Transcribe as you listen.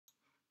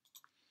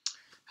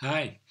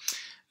Hi,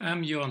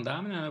 I'm Joan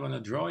Daemen and I want to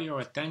draw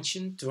your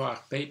attention to our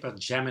paper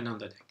Jammin on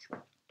the deck.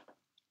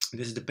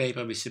 This is the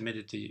paper we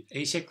submitted to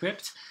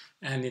Asiacrypt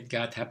and it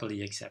got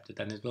happily accepted,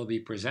 and it will be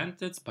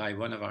presented by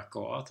one of our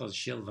co-authors,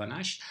 Gilles van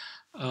Assche,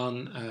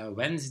 on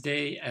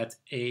Wednesday at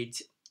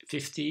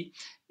 8:50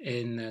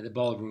 in the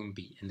Ballroom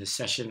B in the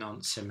session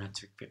on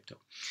symmetric crypto.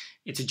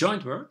 It's a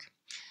joint work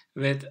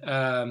with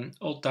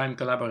old-time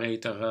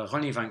collaborator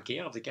Ronny van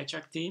Keer of the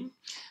Keer team,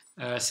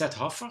 Seth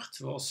Hoffert,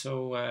 who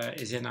also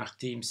is in our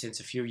team since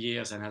a few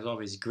years and has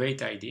always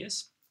great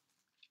ideas.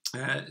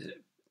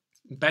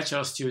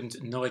 Bachelor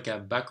student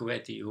Norica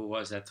Băcuieți, who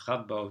was at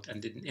Radboud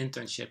and did an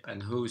internship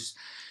and whose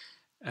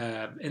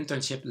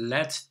internship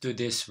led to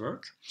this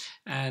work.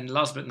 And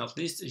last but not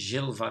least,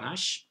 Gilles van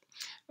Assche,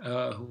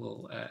 who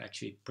will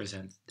actually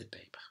present the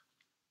paper.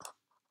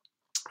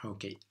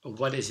 Okay,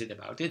 what is it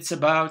about? It's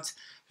about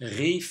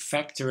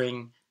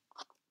refactoring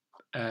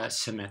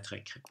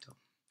symmetric crypto.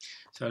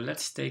 So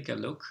let's take a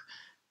look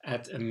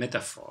at a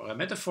metaphor. A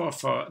metaphor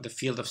for the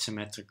field of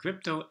symmetric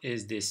crypto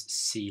is this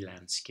sea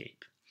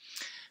landscape.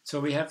 So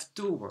we have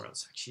two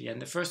worlds actually,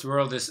 and the first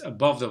world is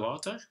above the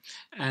water,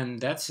 and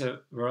that's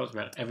a world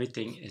where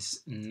everything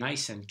is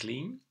nice and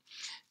clean,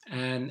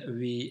 and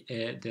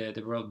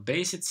the world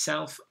bases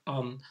itself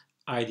on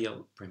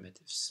ideal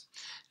primitives.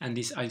 And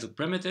these ideal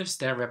primitives,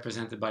 they're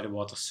represented by the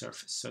water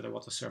surface. So the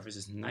water surface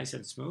is nice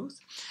and smooth.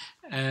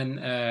 And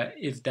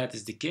if that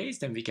is the case,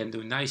 then we can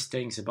do nice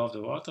things above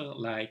the water,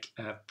 like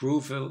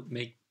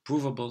make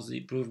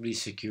provably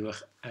secure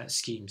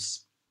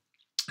schemes.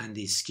 And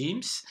these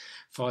schemes,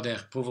 for their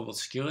provable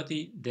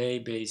security, they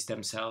base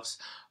themselves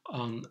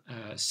on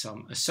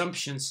some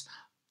assumptions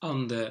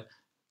on the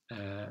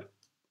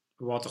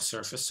water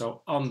surface,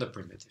 so on the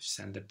primitives.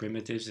 And the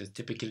primitives are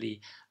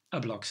typically a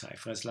block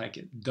cipher. It's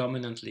like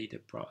dominantly the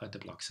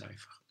block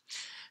cipher.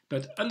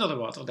 But under the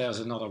water,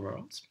 there's another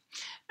world,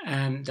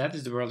 and that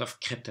is the world of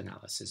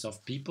cryptanalysis,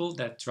 of people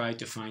that try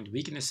to find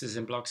weaknesses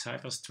in block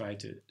ciphers, try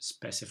to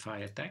specify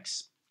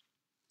attacks,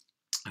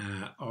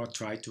 or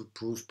try to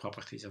prove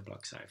properties of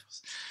block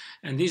ciphers.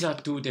 And these are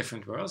two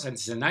different worlds, and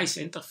it's a nice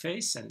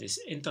interface, and this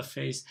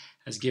interface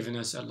has given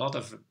us a lot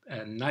of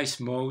nice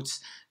modes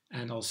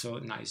and also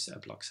nice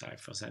block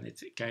ciphers, and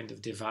it kind of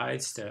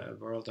divides the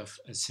world of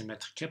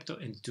symmetric crypto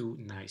into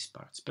nice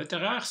parts. But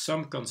there are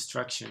some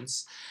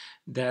constructions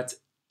that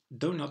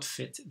do not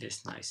fit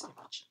this nice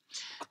image.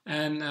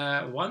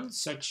 And one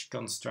such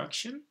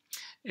construction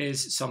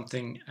is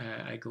something,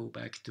 I go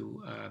back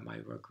to my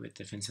work with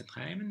Vincent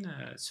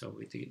Daemen. So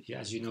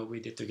as you know,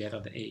 we did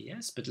together the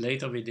AES, but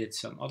later we did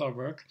some other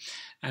work.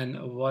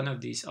 And one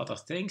of these other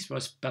things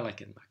was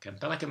Pelican Mac. And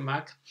Pelican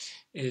Mac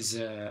is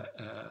a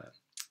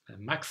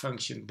Mac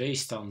function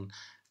based on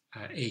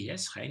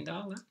AES,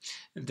 Rijndael,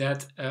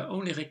 that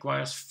only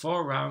requires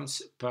 4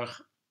 rounds per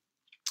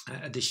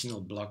additional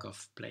block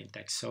of plain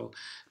text, so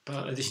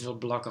per additional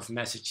block of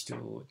message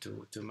to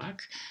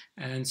Mac,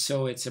 and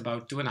so it's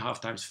about 2.5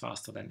 times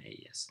faster than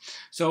AES.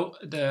 So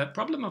the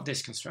problem of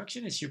this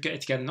construction is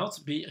it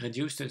cannot be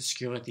reduced to the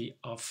security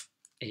of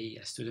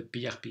AES, to the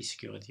PRP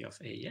security of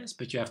AES,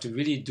 but you have to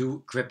really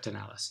do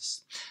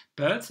cryptanalysis.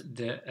 But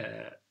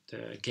the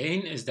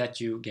gain is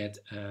that you get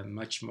a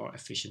much more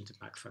efficient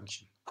Mac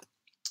function.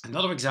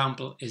 Another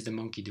example is the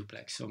monkey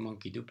duplex. So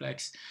monkey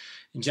duplex,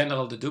 in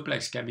general, the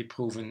duplex can be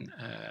proven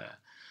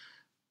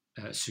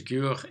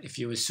secure if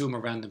you assume a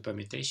random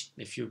permutation.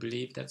 If you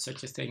believe that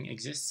such a thing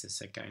exists,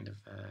 it's a kind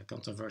of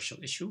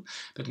controversial issue.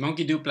 But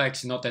monkey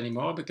duplex, not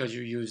anymore, because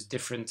you use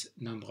different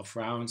number of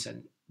rounds,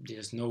 and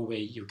there's no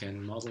way you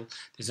can model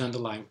this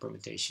underlying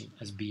permutation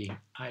as being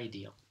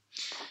ideal.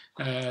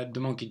 The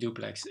monkey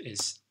duplex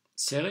is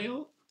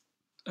serial.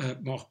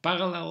 More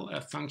parallel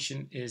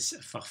function is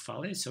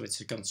farfalle, so it's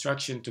a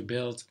construction to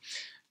build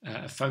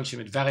a function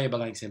with variable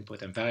length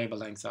input and variable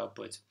length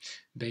output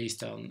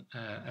based on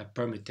a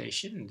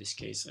permutation, in this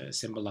case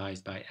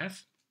symbolized by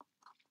F.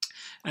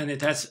 And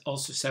it has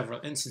also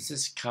several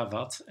instances,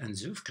 cravat and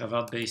zouf,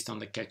 cravat based on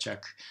the Keer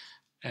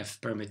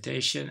F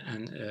permutation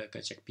and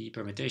Keer P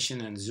permutation,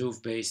 and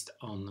zouf based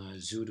on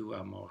Zulu,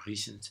 a more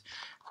recent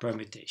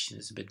permutation.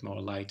 It's a bit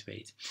more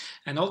lightweight.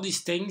 And all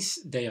these things,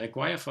 they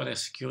require for their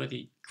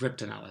security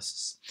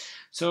cryptanalysis.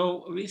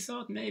 So we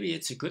thought maybe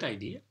it's a good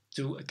idea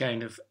to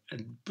kind of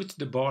put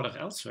the border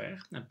elsewhere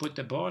and put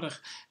the border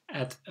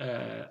at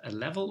a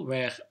level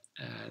where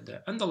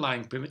the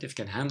underlying primitive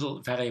can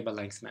handle variable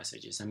length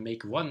messages, and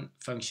make one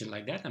function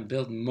like that and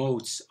build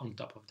modes on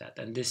top of that.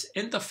 And this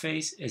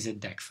interface is a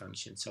DEC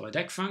function. So a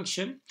DEC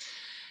function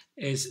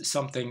is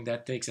something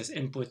that takes as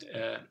input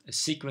a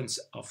sequence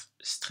of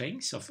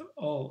strings of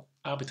all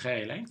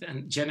arbitrary length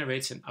and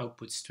generates an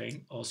output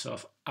string also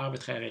of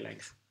arbitrary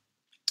length.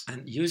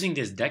 And using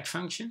this DEC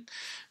function,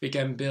 we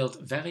can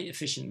build very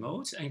efficient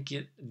modes, and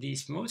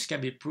these modes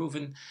can be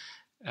proven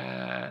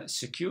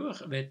secure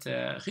with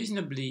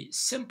reasonably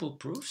simple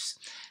proofs,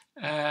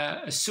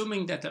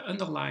 assuming that the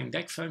underlying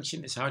DEC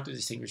function is hard to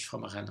distinguish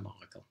from a random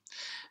oracle.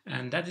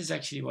 And that is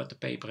actually what the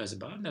paper is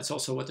about. That's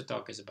also what the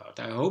talk is about.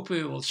 I hope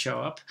we will show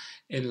up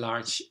in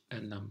large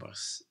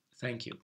numbers. Thank you.